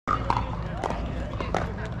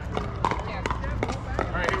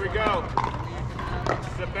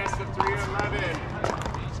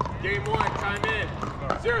Game 1, time in.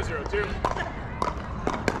 0-0-2.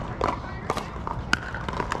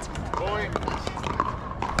 Point.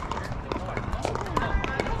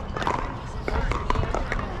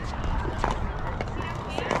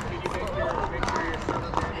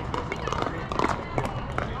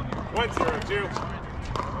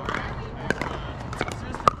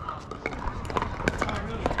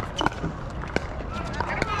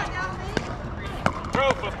 Throw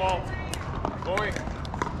football. Point.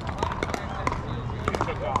 You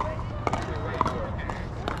took off.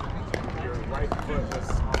 Your right foot was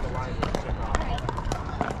on the line when you took off.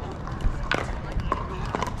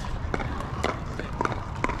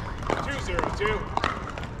 2-0-2.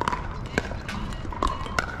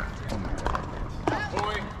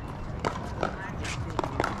 Point.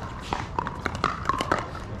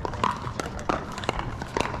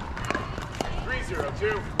 3-0-2.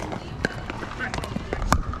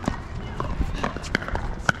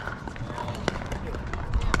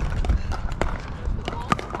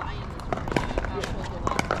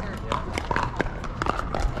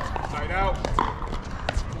 Side out.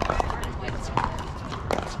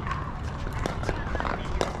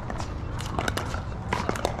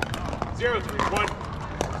 0-3-1.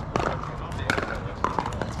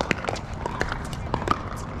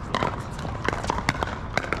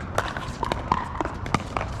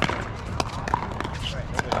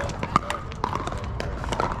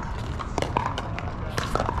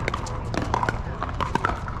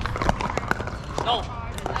 No.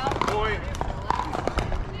 Point.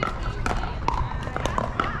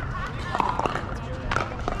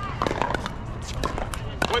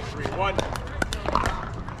 1-3-1.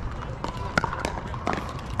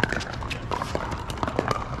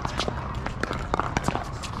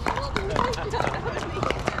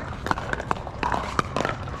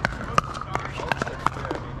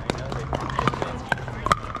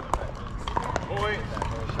 Point.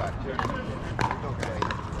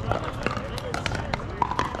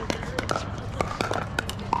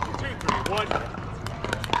 2-3-1.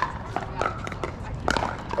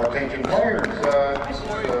 Attention players, this is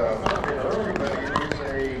a little bit early, but it is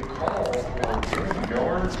a call for Jimmy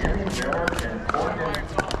Miller, and Corgan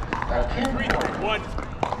Kincaid. 3-3-1.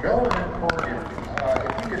 Miller and Corgan,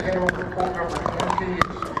 if you could head over to court number 20,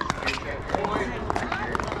 it's Point.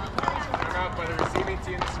 Hung out by the receiving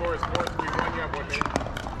team. The score is 4-3-1. You have 1 minute.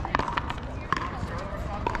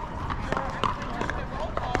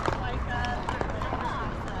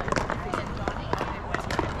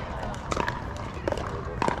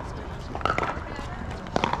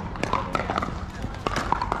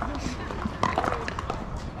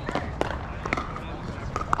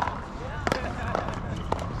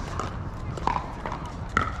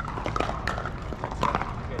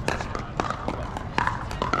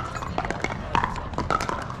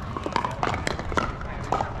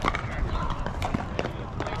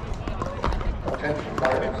 attention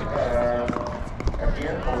players,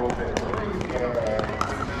 again, a little bit early,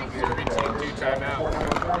 timeout.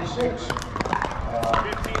 46.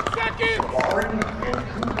 15 seconds. Aurelie and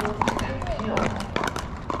Cooper and Kim.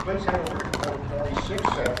 Please head over to 426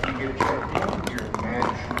 after you get checked in. Your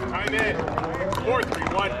match should Time be in.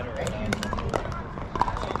 4-3-1. Thank you.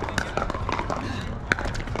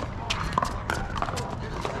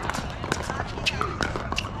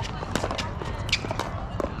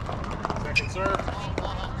 Second serve.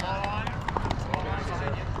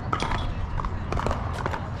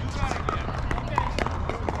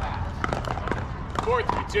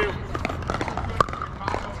 4-3-2.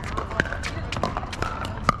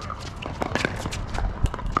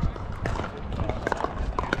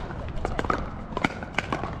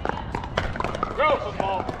 Throw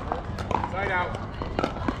football. Side out.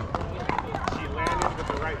 She landed with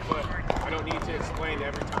the right foot. I don't need to explain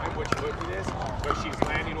every time which foot it is, but she's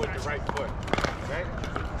landing with the right foot. Okay?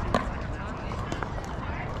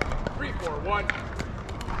 3-4-1.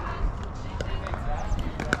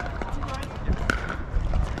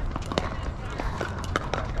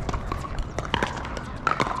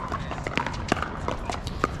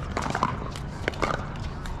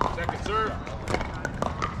 Second serve.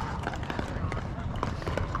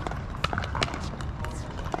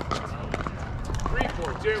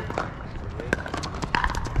 3-4-2.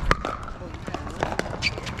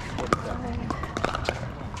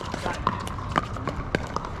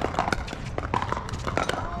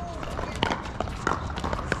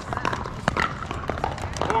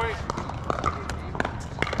 Point.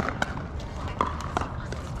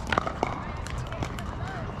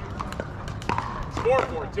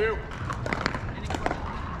 4-4-2.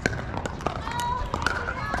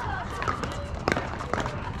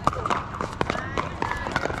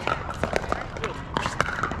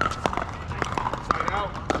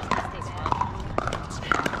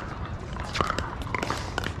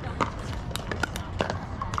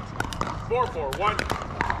 4-4-1.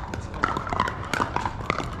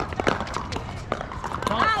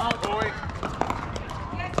 Point.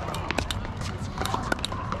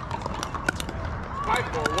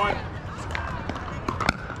 5-4-1.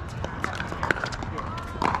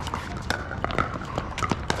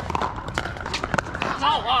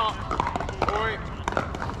 Point.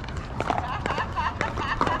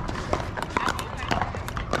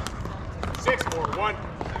 6-4-1.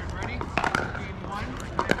 Ready? 1,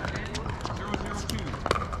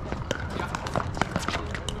 0-0-2.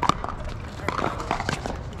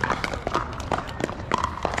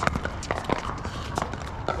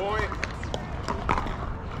 Point.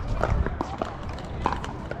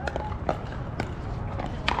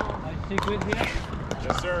 Is she good here?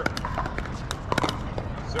 Yes, sir.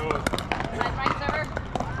 So, Am I the right server?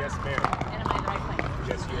 yes, ma'am. And am I the right player?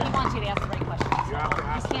 Yes, you He are. wants you to ask the right questions. You have to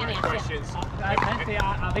ask the can't right answer. questions. I can't say,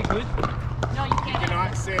 are they good? No, you You can't cannot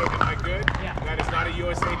answer. say, am I good? Yeah. That is not a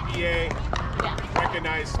USAPA Yeah.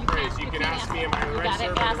 recognized phrase. You can ask me, am I the You right gotta server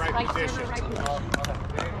in the ask right right position? server, right position.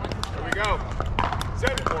 Here we go.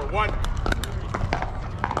 7-4-1.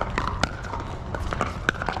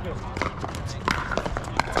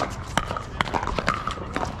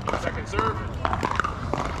 Second serve.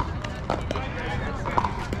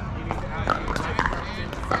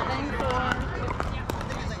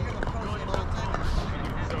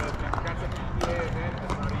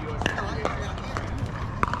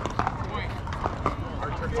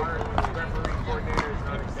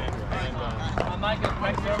 Am I the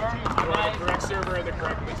correct server? You are the correct server in the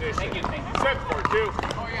correct position. Thank you, thank you. 7-4-2.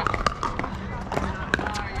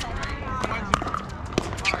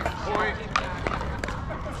 Point.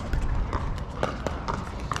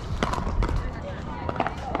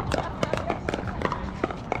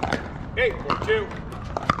 8-4-2.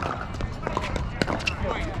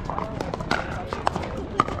 Point.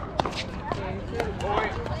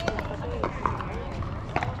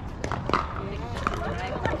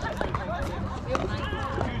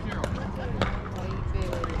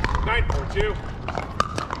 9-4-2.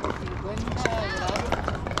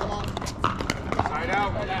 Side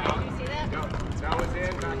out. No, that was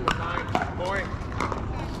in. Back to 9. Point.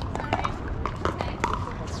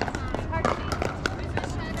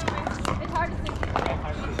 It's hard to see.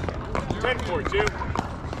 10-4-2.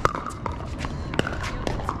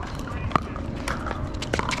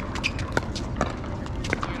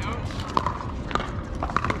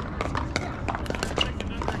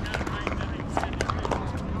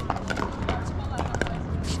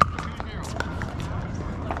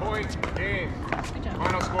 Point. Game.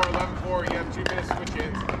 Final score 11-4. You have 2 minutes to switch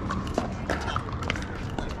in.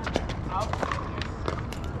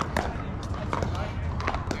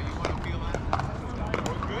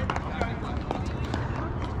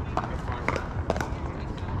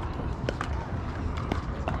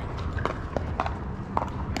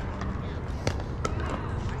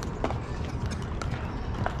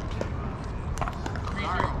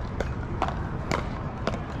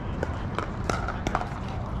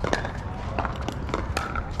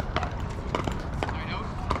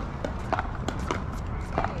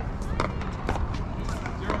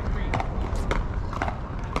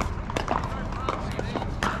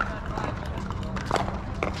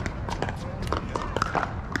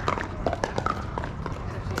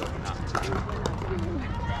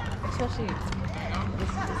 Especially this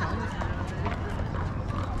is design.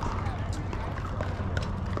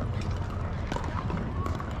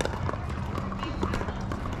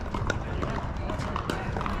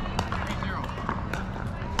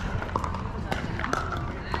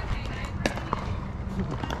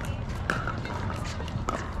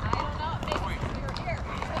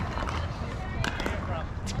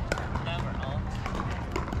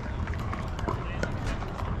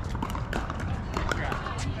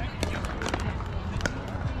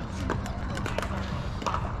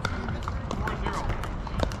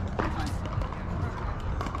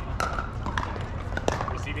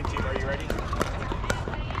 Receiving team, are you ready?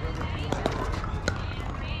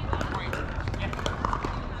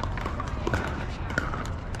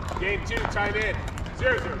 Game 2, time in.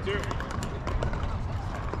 0-0-2.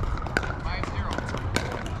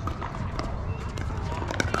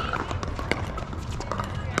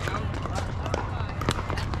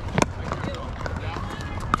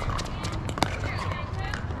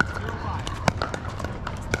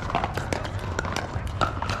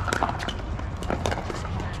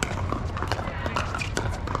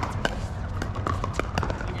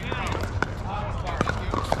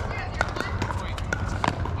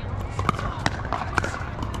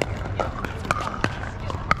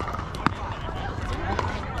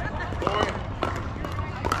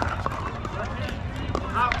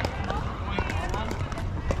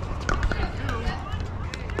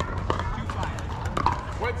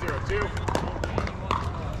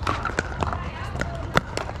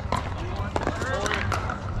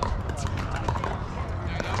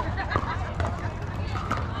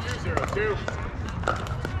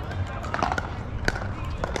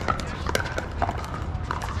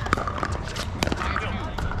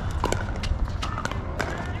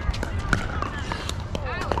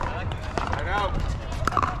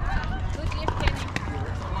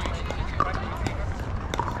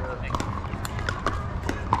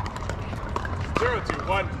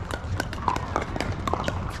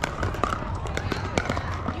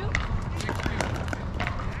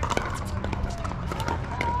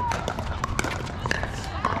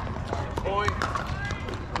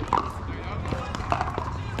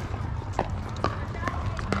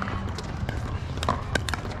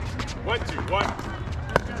 1-2-1.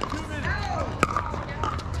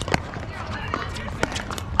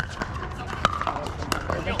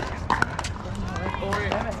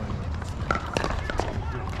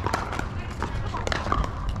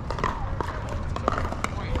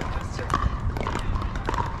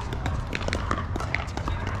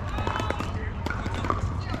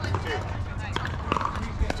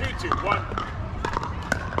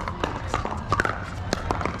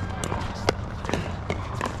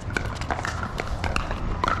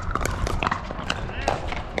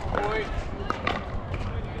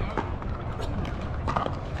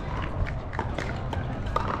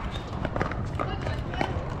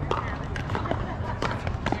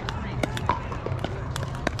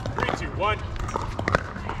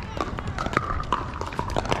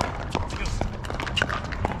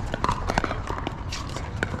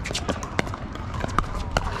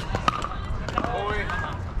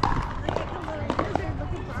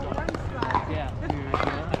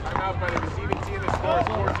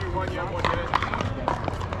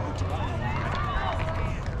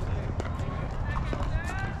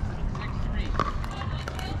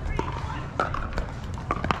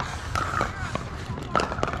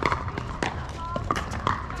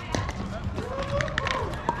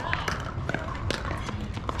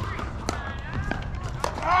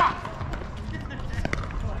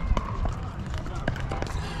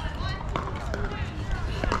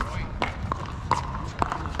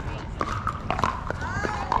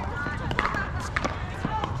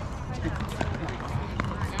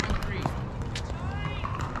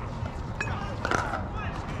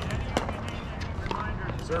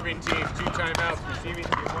 Serving team, 2 timeouts. Receiving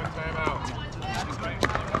team, 1 timeout.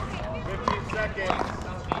 15 seconds.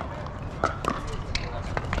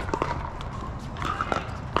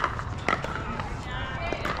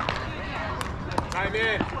 Time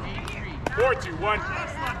in. 4-2-1.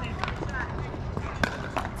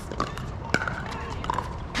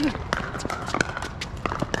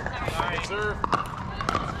 Nice serve.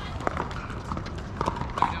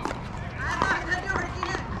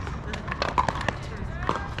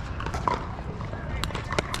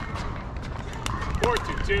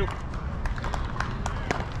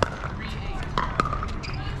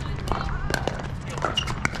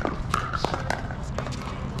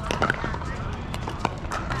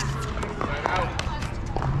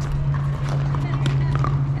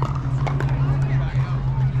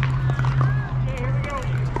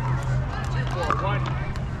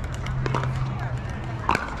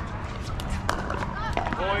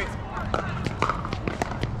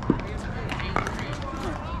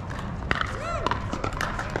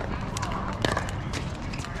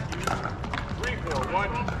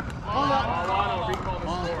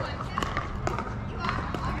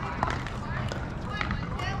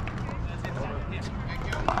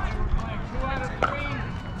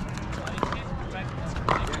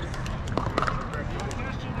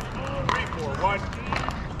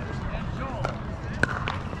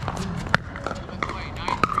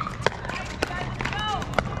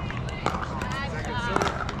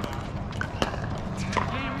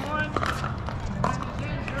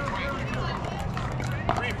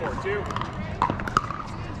 Two.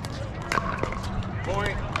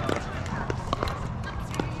 Point.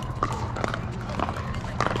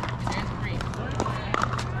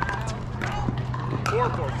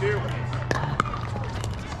 4-4-2.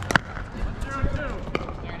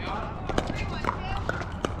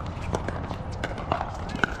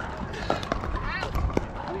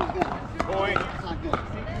 Point.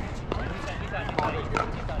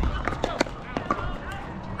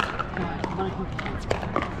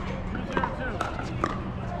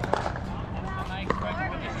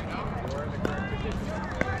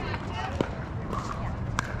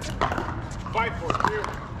 Fight for two.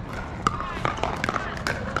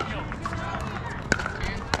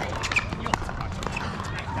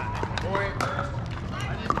 Point.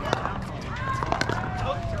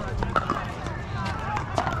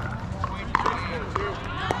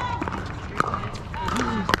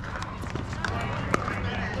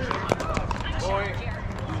 Point.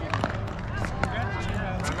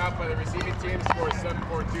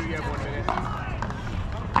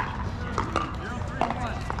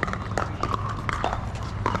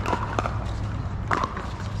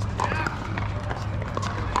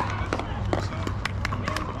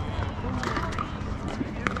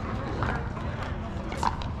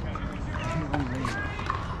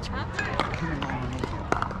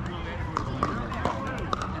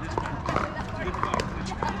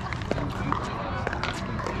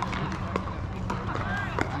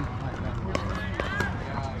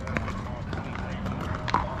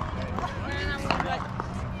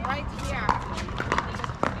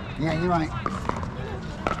 Yeah, you're right.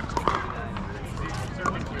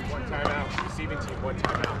 Serving team, one timeout. Receiving team, one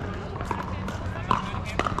timeout.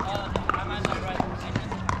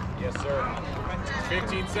 Yes, sir.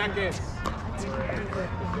 15 seconds.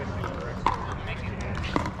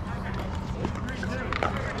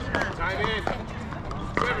 Time in.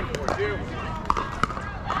 7-4-2.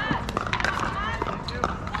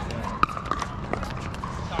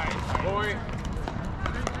 Boy.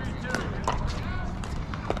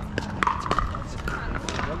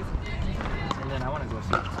 And then I want to go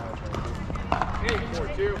see.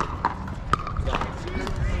 8-4-2.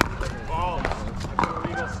 Ball. That's an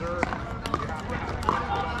illegal serve.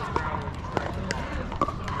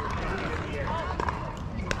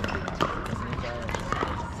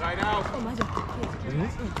 Side out.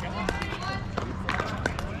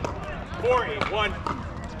 4-8-1.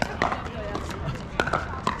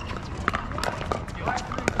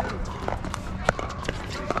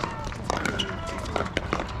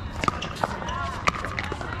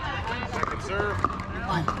 Second serve.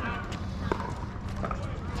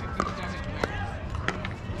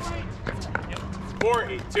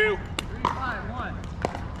 4-8-2. 5-1.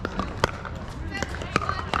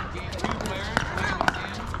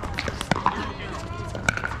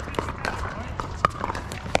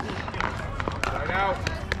 Side out.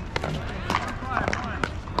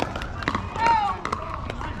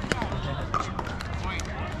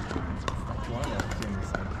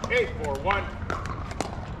 8-4-1.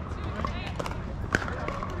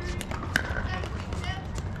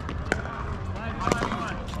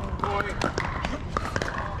 Boy.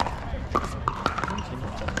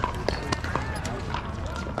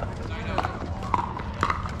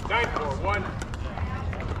 9-4-1.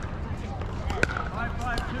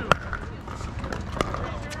 5-5-2.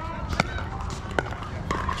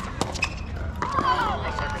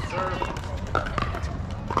 Second serve.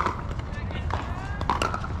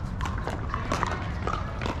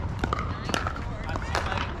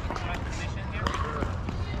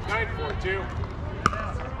 9-4-2.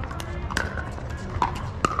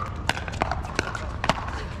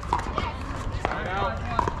 Side out.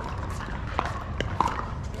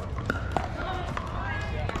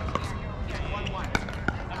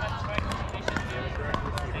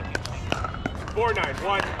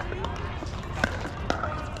 4-9-1.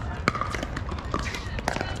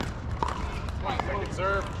 Second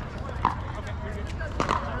serve.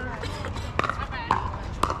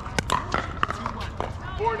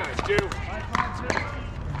 4-9-2. 5-5-2.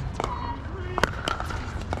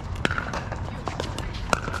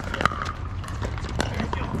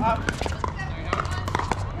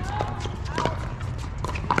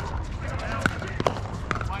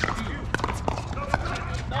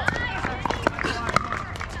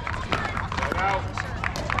 Side out.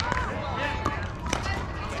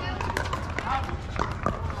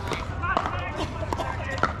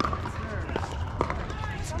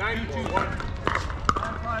 9-4-1.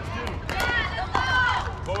 5-5-2.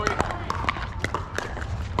 Boy.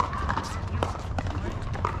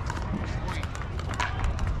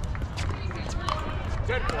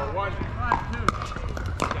 10-4-1. 5-2.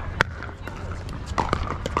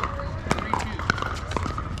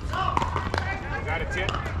 Is that a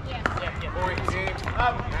tip? Point game.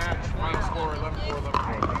 Match. Final score 11-4,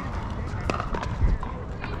 11-4.